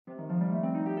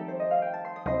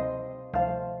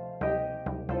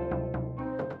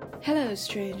Hello,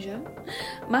 stranger.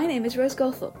 My name is Rose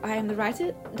Goldthorpe. I am the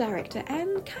writer, director,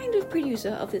 and kind of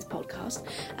producer of this podcast,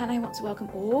 and I want to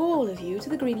welcome all of you to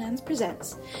The Greenlands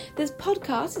Presents. This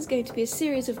podcast is going to be a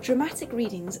series of dramatic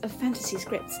readings of fantasy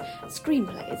scripts,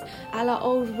 screenplays, a la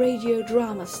old radio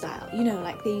drama style, you know,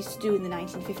 like they used to do in the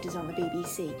 1950s on the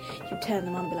BBC. You turn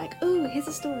them on and be like, oh, here's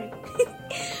a story.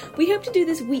 We hope to do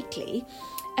this weekly,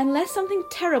 unless something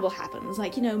terrible happens,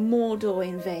 like, you know, Mordor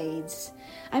invades.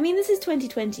 I mean, this is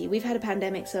 2020, we've had a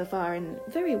pandemic so far, and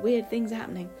very weird things are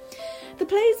happening. The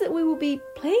plays that we will be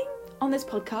playing on this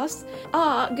podcast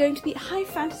are going to be high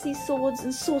fantasy swords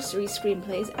and sorcery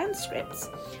screenplays and scripts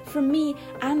from me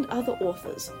and other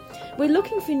authors. We're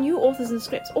looking for new authors and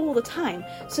scripts all the time,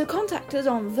 so contact us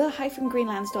on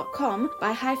the-greenlands.com.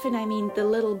 By hyphen I mean the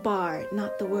little bar,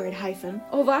 not the word hyphen,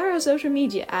 or via our social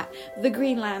media at The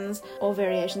Greenlands, or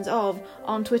variations of,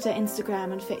 on Twitter,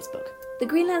 Instagram and Facebook. The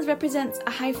Greenlands represents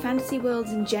a high fantasy world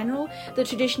in general, the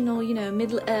traditional, you know,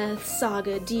 Middle-earth,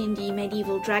 saga, D&D,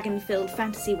 medieval, dragon-filled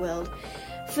fantasy world.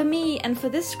 For me, and for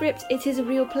this script, it is a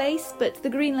real place, but the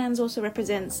Greenlands also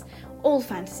represents all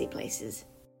fantasy places.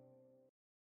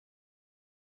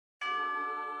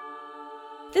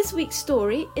 This week's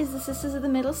story is The Sisters of the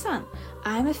Middle Sun.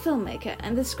 I'm a filmmaker,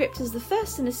 and this script is the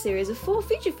first in a series of 4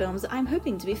 feature films that I'm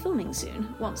hoping to be filming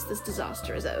soon, once this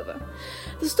disaster is over.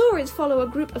 The stories follow a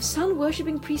group of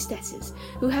sun-worshipping priestesses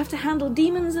who have to handle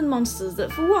demons and monsters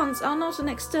that for once are not an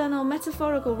external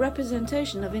metaphorical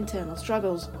representation of internal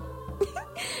struggles.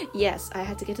 Yes, I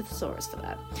had to get a thesaurus for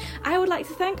that. I would like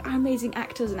to thank our amazing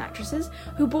actors and actresses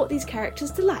who brought these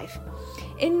characters to life.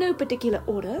 In no particular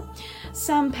order: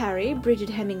 Sam Parry, Bridget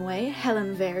Hemingway,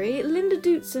 Helen Very, Linda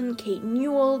Dootson, Kate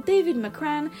Newell, David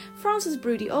McCran, Frances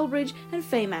Broody Aldridge, and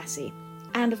Faye Massey.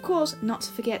 And of course, not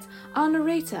to forget, our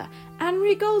narrator,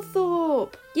 Anne-Marie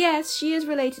Goldthorpe. Yes, she is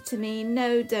related to me,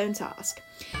 no, don't ask.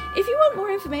 If you want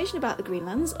more information about the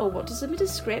Greenlands, or want to submit a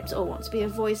script, or want to be a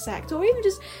voice actor, or even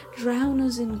just drown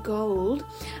us in gold,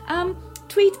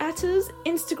 tweet at us,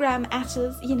 Instagram at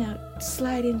us, you know,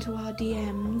 slide into our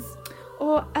DMs,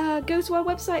 or go to our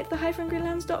website,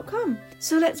 the-greenlands.com.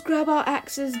 So let's grab our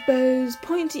axes, bows,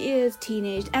 pointy ears,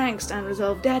 teenage angst, and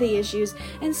resolve daddy issues,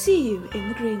 and see you in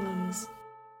the Greenlands.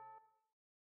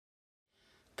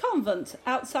 Convent,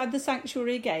 outside the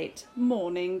sanctuary gate,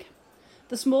 morning.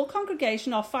 The small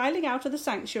congregation are filing out of the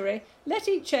sanctuary.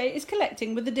 Letice is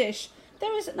collecting with the dish.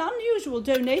 There is an unusual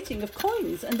donating of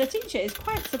coins, and Letice is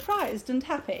quite surprised and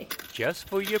happy. Just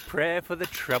for your prayer for the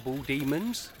trouble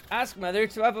demons? Ask Mother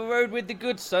to have a word with the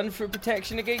good son for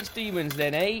protection against demons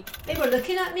then, eh? They were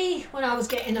looking at me when I was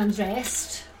getting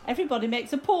undressed. Everybody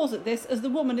makes a pause at this, as the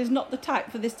woman is not the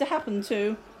type for this to happen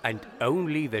to. And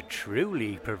only the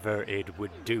truly perverted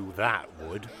would do that,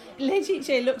 would.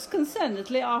 Letice looks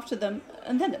concernedly after them,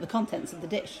 and then at the contents of the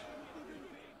dish.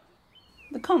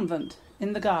 The convent,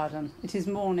 in the garden. It is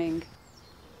morning.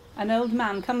 An old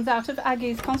man comes out of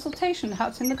Aggie's consultation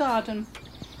hut in the garden.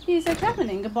 He is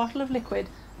examining a bottle of liquid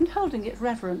and holding it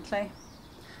reverently.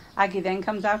 Aggie then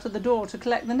comes out of the door to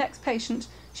collect the next patient.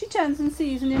 She turns and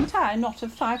sees an entire knot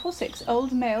of 5 or 6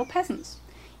 old male peasants.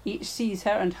 Each sees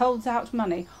her and holds out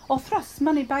money, or thrusts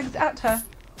money bags at her.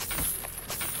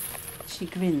 She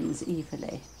grins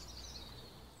evilly.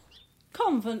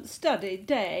 Convent study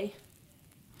day.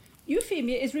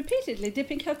 Euphemia is repeatedly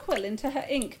dipping her quill into her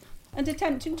ink and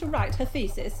attempting to write her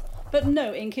thesis, but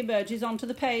no ink emerges onto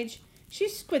the page. She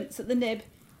squints at the nib.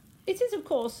 It is, of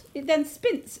course, it then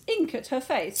spints ink at her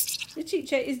face.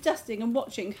 Letice is dusting and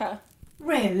watching her.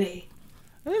 Really?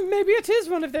 Maybe it is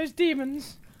one of those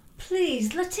demons.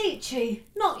 Please, Letice,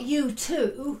 not you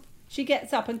too. She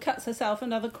gets up and cuts herself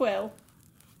another quill.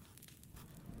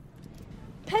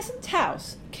 Peasant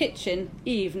house, kitchen,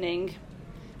 evening.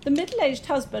 The middle-aged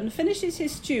husband finishes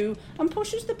his stew and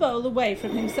pushes the bowl away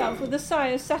from himself with a sigh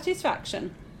of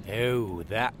satisfaction. Oh,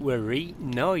 that were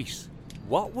eating nice.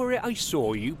 What were it I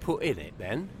saw you put in it,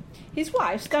 then? His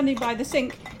wife, standing by the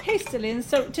sink, hastily and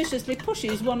surreptitiously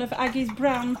pushes one of Aggie's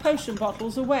brown potion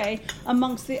bottles away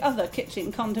amongst the other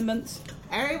kitchen condiments.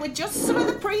 With just some of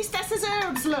the priestess's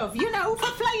herbs, love, you know,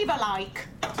 for flavour like.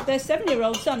 Their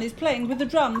 7-year-old son is playing with the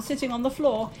drum sitting on the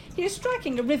floor. He is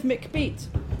striking a rhythmic beat.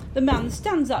 The man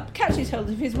stands up, catches hold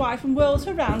of his wife and whirls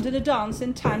her round in a dance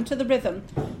in time to the rhythm.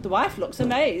 The wife looks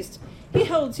amazed. He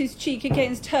holds his cheek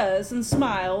against hers and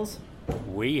smiles.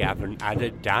 We haven't had a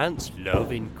dance,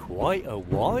 love, in quite a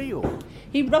while.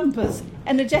 He rumpers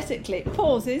energetically,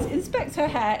 pauses, inspects her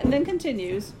hair, and then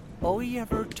continues. I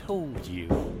ever told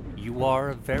you you are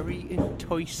a very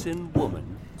enticing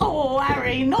woman? Oh,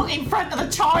 Harry, not in front of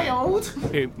the child.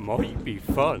 It might be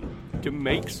fun to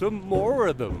make some more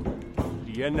of them.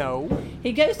 you know.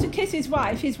 He goes to kiss his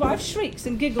wife shrieks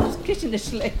and giggles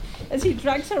kittenishly as he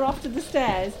drags her off to the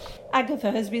stairs.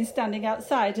 Agatha has been standing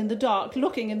outside in the dark,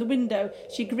 looking in the window.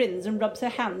 She grins and rubs her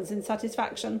hands in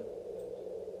satisfaction.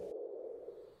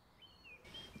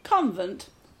 Convent,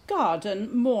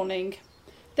 garden, morning.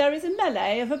 There is a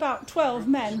melee of about 12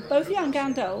 men, both young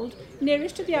and old,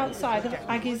 nearest to the outside of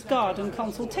Aggie's garden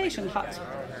consultation hut.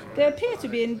 They appear to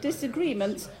be in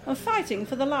disagreements and fighting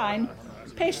for the line.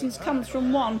 Patience comes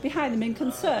from one behind them in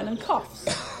concern and coughs.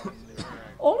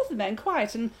 All of the men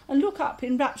quieten and look up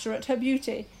in rapture at her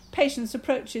beauty. Patience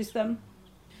approaches them.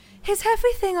 Is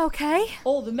everything okay?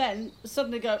 All the men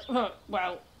suddenly go,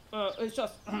 it's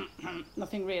just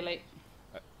nothing really.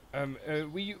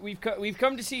 We've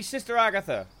come to see Sister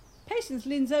Agatha. Patience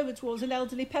leans over towards an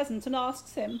elderly peasant and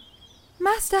asks him,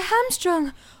 Master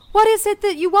Hamstrung, what is it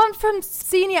that you want from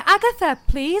Senior Agatha,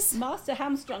 please? Master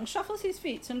Hamstrung shuffles his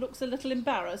feet and looks a little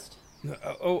embarrassed.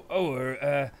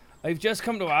 I've just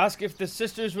come to ask if the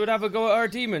sisters would have a go at our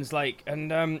demons,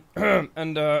 and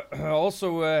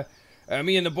also,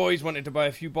 me and the boys wanted to buy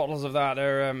a few bottles of that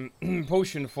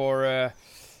potion for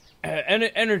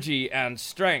energy and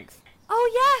strength.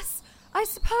 Oh, yes. I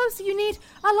suppose you need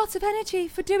a lot of energy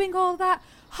for doing all that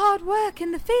hard work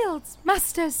in the fields,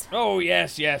 masters. Oh,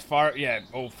 yes,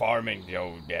 farming,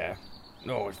 yeah.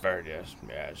 No, it's very,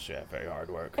 very hard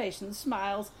work. Patience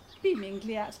smiles,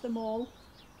 beamingly at them all.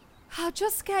 I'll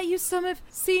just get you some of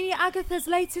Senior Agatha's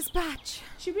latest batch.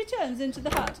 She returns into the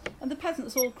hut, and the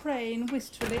peasants all crane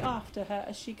wistfully after her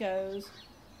as she goes.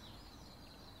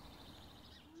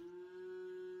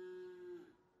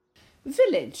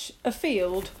 Village, a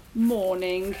field,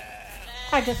 morning.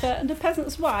 Agatha and a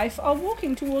peasant's wife are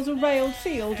walking towards a railed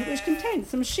field which contains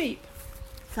some sheep.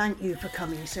 Thank you for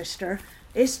coming, sister.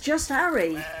 It's just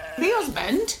Harry. The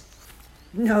husband?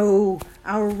 No,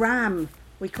 our ram.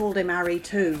 We called him Harry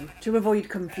too, to avoid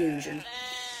confusion.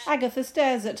 Agatha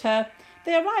stares at her.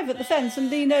 They arrive at the fence and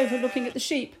lean over looking at the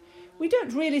sheep. We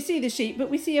don't really see the sheep, but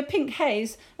we see a pink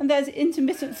haze, and there's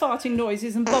intermittent farting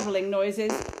noises and bubbling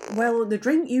noises. Well, the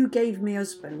drink you gave me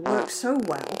husband works so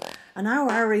well, and our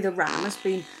Harry the ram has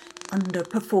been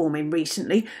underperforming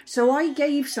recently, so I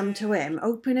gave some to him,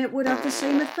 hoping it would have the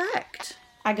same effect.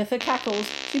 Agatha cackles.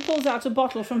 She pulls out a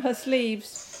bottle from her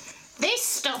sleeves. This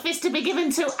stuff is to be given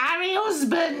to Harry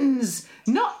husbands,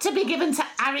 not to be given to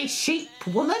Harry sheep,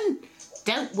 woman.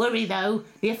 Don't worry, though.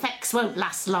 The effects won't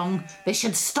last long. They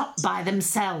should stop by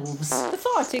themselves. The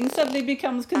farting suddenly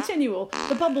becomes continual.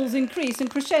 The bubbles increase in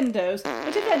crescendos,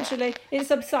 but eventually it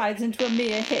subsides into a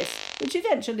mere hiss, which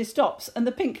eventually stops and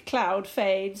the pink cloud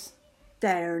fades.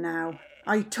 There now.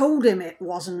 I told him it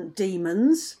wasn't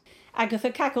demons.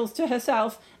 Agatha cackles to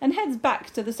herself and heads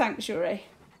back to the sanctuary.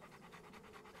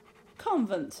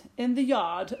 Convent, in the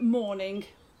yard, morning.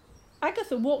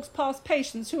 Agatha walks past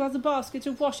Patience, who has a basket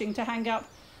of washing to hang up.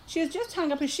 She has just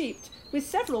hung up a sheet with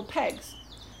several pegs.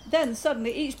 Then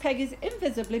suddenly each peg is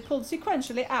invisibly pulled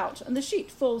sequentially out and the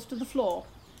sheet falls to the floor.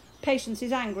 Patience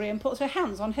is angry and puts her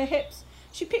hands on her hips.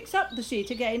 She picks up the sheet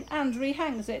again and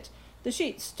rehangs it. The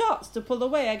sheet starts to pull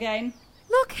away again.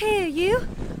 Look here, you.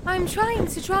 I'm trying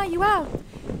to try you out.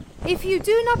 If you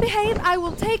do not behave, I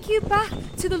will take you back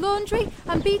to the laundry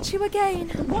and beat you again.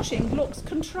 The washing looks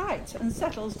contrite and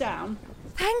settles down.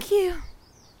 Thank you.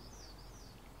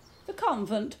 The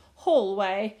convent,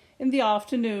 hallway, in the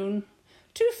afternoon.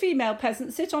 Two female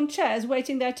peasants sit on chairs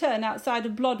waiting their turn outside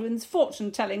of Blodwen's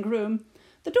fortune-telling room.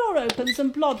 The door opens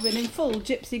and Blodwen, in full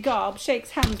gypsy garb, shakes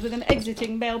hands with an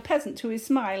exiting male peasant who is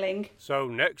smiling. So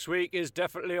next week is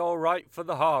definitely all right for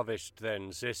the harvest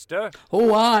then, sister?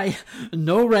 Oh, aye.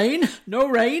 No rain,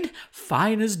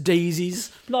 fine as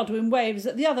daisies. Blodwen waves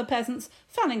at the other peasants,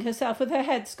 fanning herself with her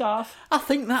headscarf. I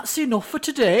think that's enough for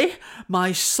today.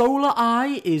 My solar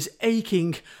eye is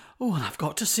aching. Oh, and I've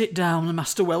got to sit down,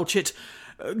 Master Welchett.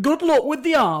 Good luck with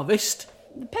the harvest.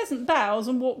 The peasant bows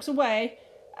and walks away.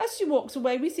 As she walks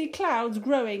away, we see clouds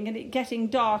growing and it getting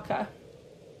darker.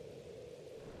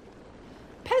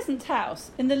 Peasant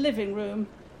house in the living room.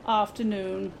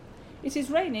 Afternoon. It is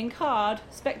raining hard,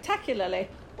 spectacularly.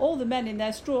 All the men in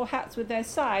their straw hats with their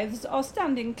scythes are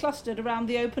standing clustered around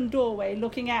the open doorway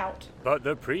looking out. But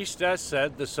the priestess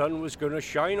said the sun was going to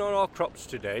shine on our crops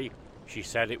today. She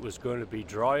said it was going to be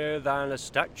drier than a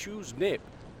statue's nip.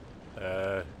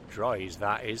 Dries,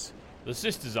 that is. The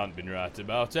sisters haven't been right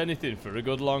about anything for a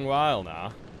good long while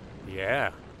now.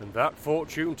 Yeah, and that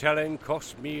fortune-telling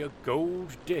cost me a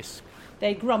gold disc.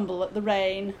 They grumble at the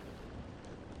rain.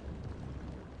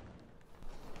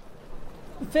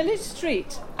 Village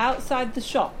street, outside the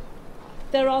shop.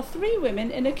 There are 3 women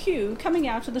in a queue coming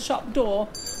out of the shop door,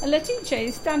 and Letitia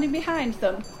is standing behind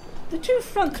them. The two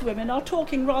front women are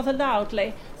talking rather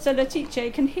loudly, so Letitia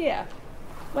can hear.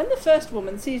 When the first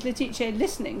woman sees Letitia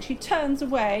listening, she turns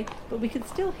away, but we can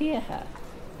still hear her.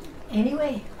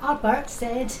 Anyway, our Bert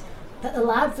said that the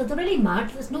lads are really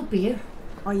mad there's no beer.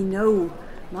 I know.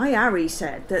 My Harry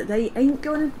said that they ain't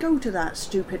going to go to that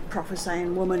stupid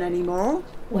prophesying woman anymore.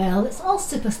 Well, it's all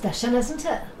superstition, isn't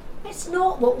it? It's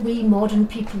not what we modern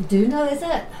people do now, is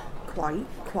it?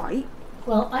 Quite.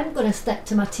 Well, I'm going to stick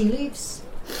to my tea leaves.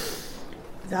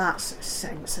 That's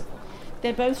sensible.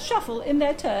 They both shuffle in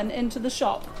their turn into the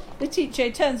shop.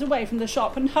 Letitia turns away from the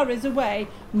shop and hurries away,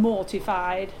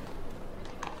 mortified.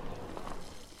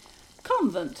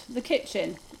 Convent, the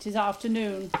kitchen. It is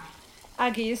afternoon.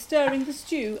 Aggie is stirring the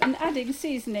stew and adding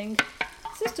seasoning.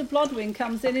 Sister Blodwyn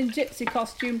comes in gypsy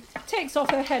costume, takes off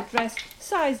her headdress,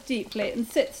 sighs deeply and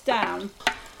sits down.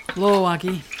 Hello,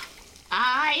 Aggie.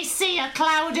 I see a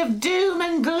cloud of doom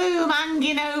and gloom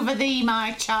hanging over thee,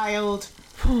 my child.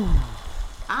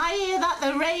 I hear that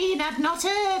the rain had not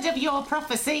heard of your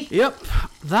prophecy. Yep,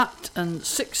 that and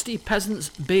 60 peasants'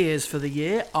 beers for the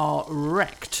year are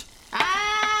wrecked.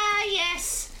 Ah,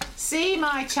 yes. See,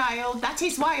 my child, that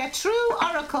is why a true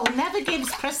oracle never gives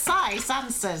precise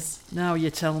answers. Now you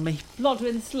tell me.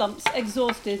 Blodwyn slumps,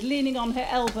 exhausted, leaning on her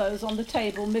elbows on the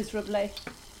table miserably.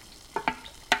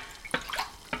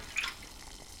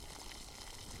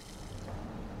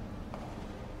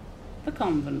 The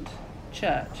convent,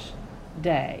 church,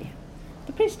 day.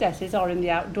 The priestesses are in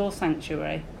the outdoor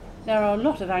sanctuary. There are a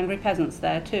lot of angry peasants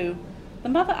there too. The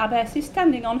mother abbess is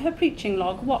standing on her preaching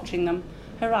log watching them.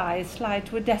 Her eyes slide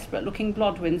to a desperate-looking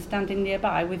Blodwyn standing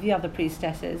nearby with the other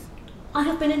priestesses. I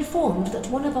have been informed that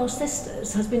one of our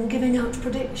sisters has been giving out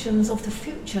predictions of the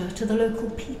future to the local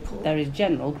people. There is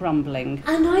general grumbling.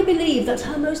 And I believe that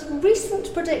her most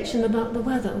recent prediction about the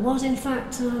weather was in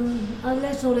fact a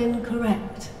little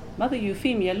incorrect. Mother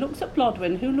Euphemia looks at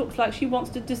Blodwyn, who looks like she wants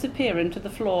to disappear into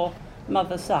the floor.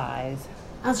 Mother sighs.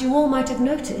 As you all might have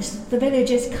noticed, the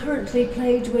village is currently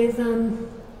plagued with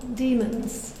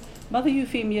demons. Mother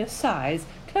Euphemia sighs,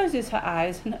 closes her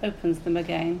eyes and opens them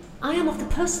again. I am of the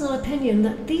personal opinion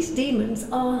that these demons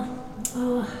are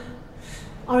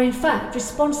in fact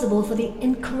responsible for the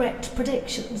incorrect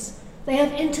predictions. They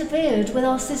have interfered with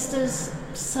our sister's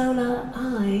solar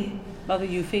eye. Mother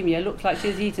Euphemia looks like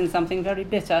she's eaten something very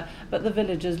bitter, but the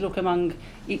villagers look among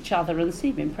each other and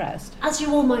seem impressed. As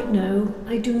you all might know,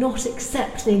 I do not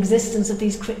accept the existence of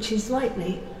these creatures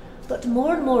lightly, but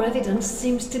more and more evidence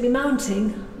seems to be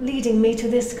mounting, leading me to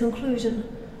this conclusion.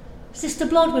 Sister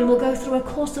Blodwyn will go through a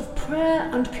course of prayer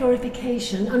and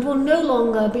purification and will no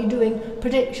longer be doing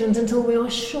predictions until we are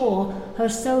sure her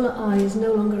solar eye is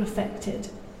no longer affected.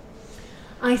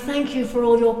 I thank you for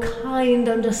all your kind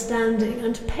understanding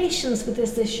and patience with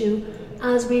this issue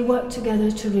as we work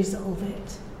together to resolve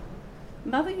it.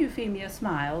 Mother Euphemia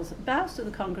smiles, bows to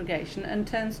the congregation and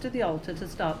turns to the altar to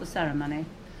start the ceremony.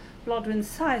 Blodwyn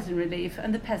sighs in relief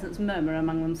and the peasants murmur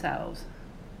among themselves.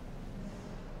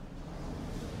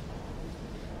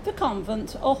 The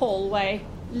convent, or hallway,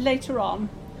 later on.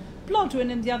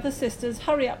 Blodwyn and the other sisters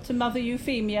hurry up to Mother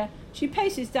Euphemia. She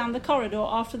paces down the corridor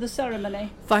after the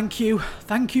ceremony. Thank you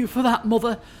for that,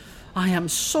 Mother. I am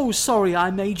so sorry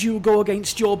I made you go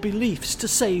against your beliefs to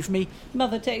save me.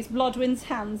 Mother takes Blodwyn's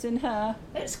hands in her.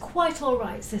 It's quite all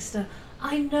right, sister.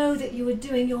 I know that you were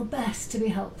doing your best to be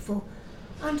helpful.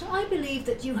 And I believe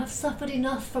that you have suffered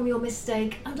enough from your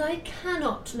mistake, and I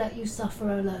cannot let you suffer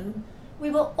alone.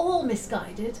 We were all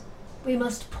misguided. We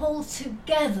must pull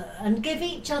together and give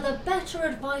each other better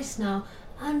advice now,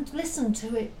 and listen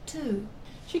to it too.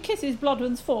 She kisses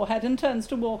Blodwyn's forehead and turns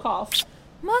to walk off.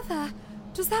 Mother,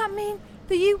 does that mean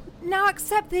that you now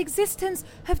accept the existence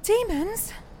of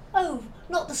demons? Oh,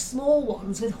 not the small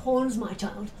ones with horns, my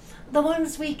child. The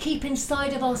ones we keep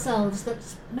inside of ourselves that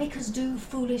make us do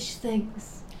foolish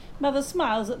things. Mother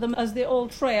smiles at them as they all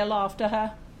trail after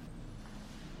her.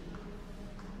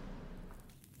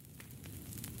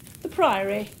 The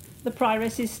priory. The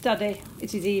prioress's study.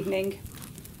 It is evening.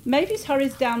 Mavis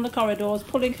hurries down the corridors,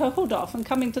 pulling her hood off and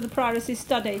coming to the prioress's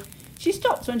study. She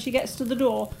stops when she gets to the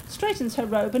door, straightens her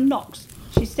robe and knocks.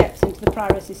 She steps into the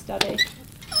prioress's study.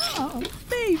 Oh,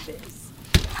 Mavis,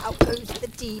 how goes the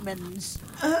demons?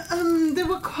 They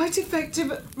were quite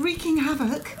effective at wreaking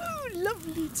havoc. Oh,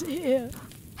 lovely to hear.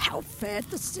 How fared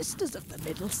the sisters of the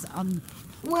middle sun?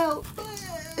 Well,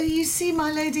 you see,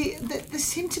 my lady, they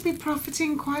seem to be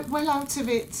profiting quite well out of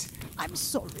it. I'm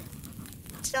sorry.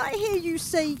 Did I hear you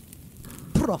say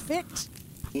profit?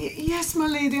 Yes, my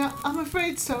lady, I'm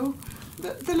afraid so.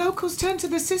 The locals turn to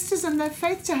the sisters and their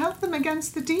faith to help them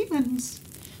against the demons.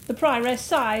 The prioress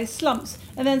sighs, slumps,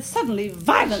 and then suddenly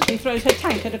violently throws her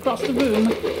tankard across the room.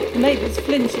 Mavis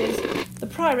flinches. The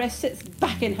prioress sits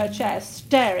back in her chair,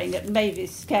 staring at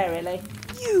Mavis scarily.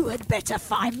 You had better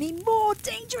find me more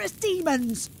dangerous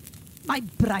demons, my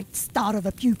bright star of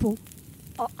a pupil,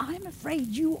 or I'm afraid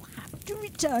you'll have to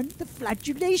return the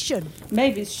flagellation.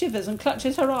 Mavis shivers and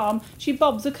clutches her arm. She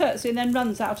bobs a curtsy and then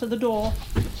runs out of the door.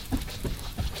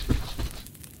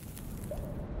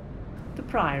 The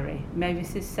Priory,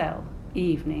 Mavis's cell,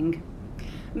 evening.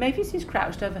 Mavis is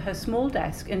crouched over her small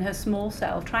desk in her small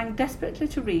cell, trying desperately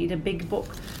to read a big book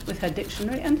with her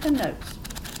dictionary and her notes.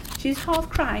 She's half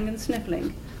crying and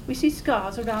sniffling. We see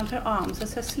scars around her arms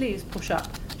as her sleeves push up.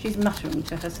 She's muttering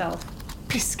to herself.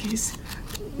 Piskies.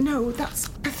 No, that's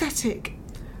pathetic.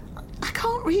 I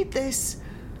can't read this.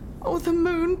 Oh, the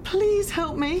moon, please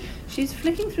help me. She's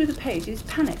flicking through the pages,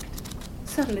 panicked.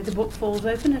 Suddenly the book falls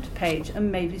open at a page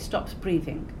and Mavis stops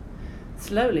breathing.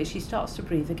 Slowly she starts to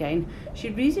breathe again. She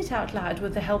reads it out loud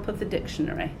with the help of the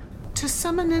dictionary. To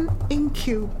summon an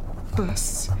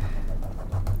incubus.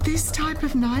 This type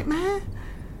of nightmare?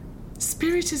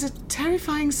 Spirit is a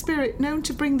terrifying spirit known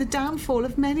to bring the downfall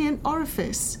of many an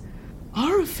orifice.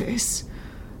 Orifice?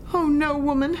 Oh no,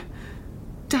 woman.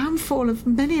 Downfall of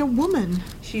many a woman.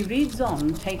 She reads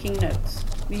on, taking notes.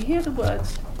 We hear the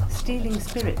words, stealing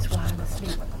spirits while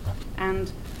asleep,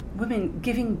 and women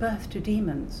giving birth to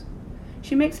demons.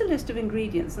 She makes a list of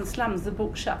ingredients and slams the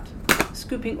book shut.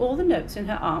 Scooping all the notes in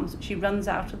her arms, she runs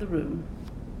out of the room.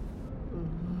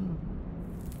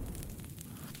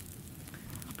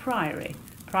 Priory,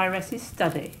 Prioress's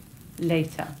study,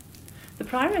 later. The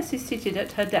Prioress is seated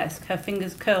at her desk, her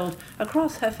fingers curled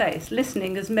across her face,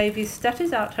 listening as Mavis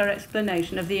stutters out her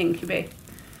explanation of the incubi.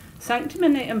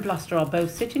 Sanctimony and Bluster are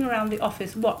both sitting around the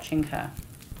office watching her.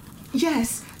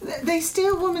 Yes, they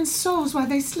steal women's souls while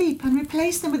they sleep and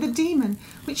replace them with a demon,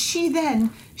 which she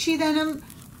then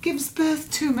gives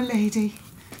birth to, milady.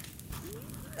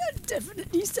 That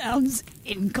definitely sounds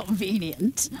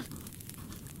inconvenient.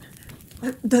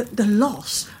 The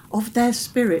loss of their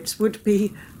spirits would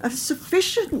be a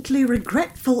sufficiently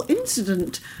regretful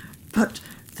incident, but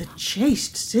the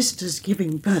chaste sisters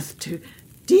giving birth to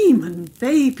demon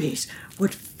babies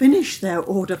would finish their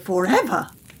order forever.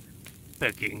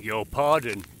 Begging your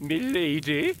pardon,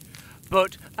 milady,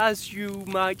 but as you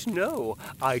might know,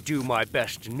 I do my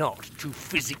best not to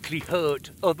physically hurt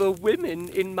other women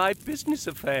in my business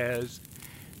affairs.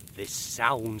 This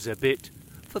sounds a bit,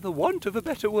 for the want of a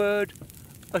better word,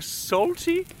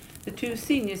 assaulty. The two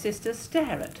senior sisters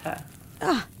stare at her.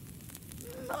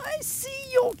 I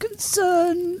see your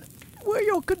concern where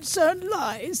your concern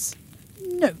lies.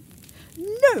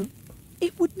 No,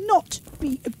 it would not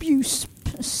be abuse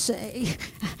per se.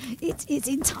 It is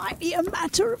entirely a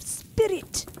matter of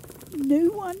spirit.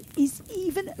 No one is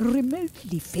even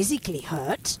remotely physically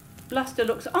hurt. Bluster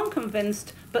looks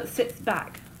unconvinced but sits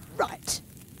back. Right,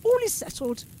 all is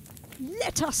settled.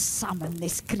 Let us summon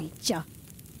this creature.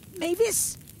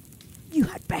 Mavis, you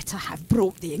had better have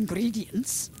brought the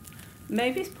ingredients.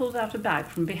 Mavis pulls out a bag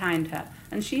from behind her,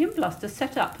 and she and Bluster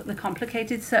set up the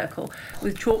complicated circle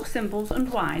with chalk symbols and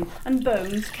wine and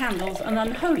bones, candles and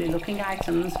unholy-looking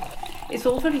items. It's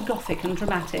all very gothic and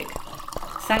dramatic.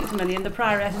 Sanctimony and the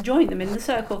Prioress join them in the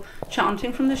circle,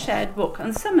 chanting from the shared book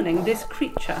and summoning this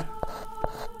creature.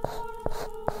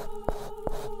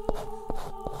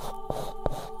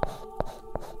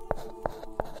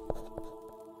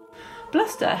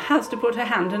 Bluster has to put her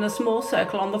hand in a small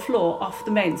circle on the floor off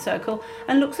the main circle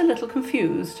and looks a little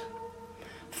confused.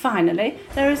 Finally,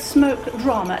 there is smoke,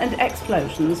 drama and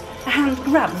explosions. A hand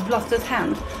grabs Bluster's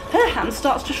hand. Her hand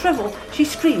starts to shrivel. She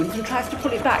screams and tries to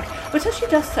pull it back, but as she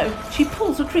does so, she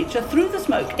pulls the creature through the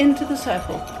smoke into the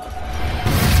circle.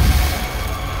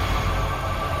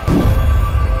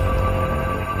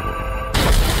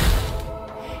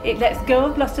 It lets go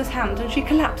of Bluster's hand and she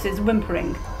collapses,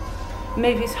 whimpering.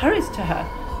 Mavis hurries to her.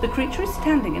 The creature is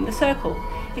standing in the circle.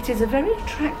 It is a very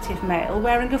attractive male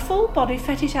wearing a full-body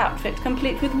fetish outfit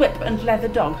complete with whip and leather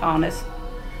dog harness.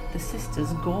 The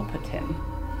sisters gawp at him.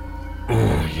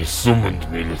 Oh, you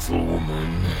summoned me, little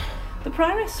woman. The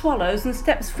Prioress swallows and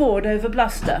steps forward over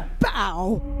Bluster.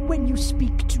 Bow when you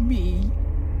speak to me,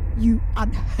 you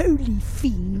unholy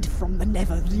fiend from the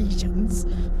nether regions.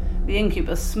 The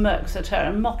incubus smirks at her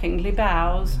and mockingly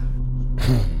bows.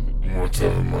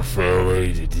 Whatever my fair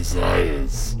lady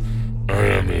desires, I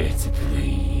am here to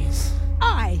please.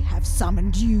 I have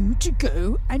summoned you to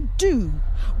go and do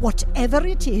whatever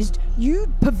it is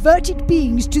you perverted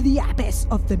beings to the abyss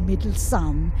of the Middle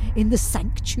Sun in the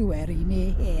sanctuary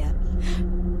near here.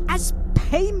 As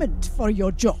payment for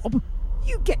your job,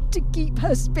 you get to keep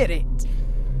her spirit.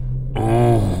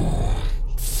 Oh,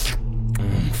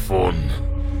 fun.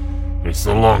 It's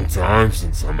a long time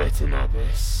since I met an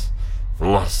abbess. The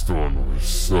last one was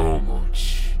so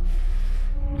much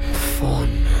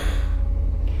fun.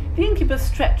 The incubus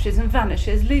stretches and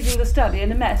vanishes, leaving the study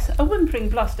in a mess, a whimpering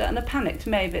Bluster and a panicked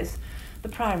Mavis. The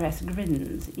prioress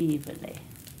grins evilly.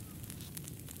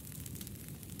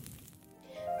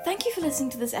 Thank you for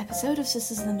listening to this episode of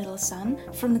Sisters of the Middle Sun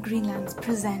from the Greenlands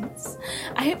Presents.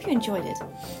 I hope you enjoyed it.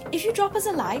 If you drop us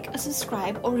a like, a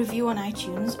subscribe, or review on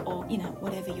iTunes, or,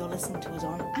 whatever you're listening to us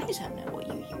on, I don't know what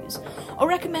you use, or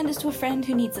recommend us to a friend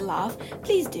who needs a laugh,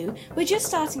 please do. We're just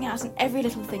starting out and every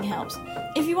little thing helps.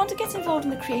 If you want to get involved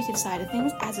in the creative side of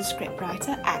things as a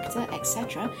scriptwriter, actor,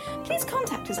 etc., please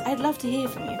contact us. I'd love to hear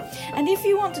from you. And if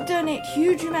you want to donate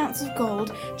huge amounts of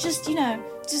gold, just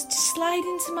slide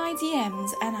into my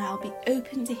DMs and I'll be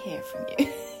open to hear from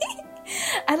you.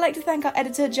 I'd like to thank our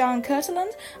editor Jan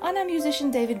Kurteland and our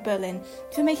musician David Berlin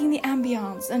for making the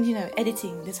ambience and,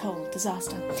 editing this whole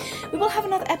disaster. We will have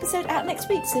another episode out next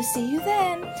week, so see you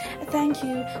then. Thank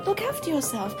you. Look after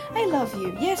yourself. I love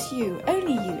you. Yes, you.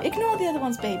 Only you. Ignore the other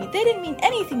ones, baby. They didn't mean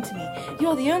anything to me.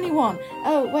 You're the only one.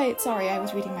 Oh, wait, sorry, I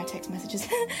was reading my text messages.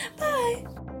 Bye.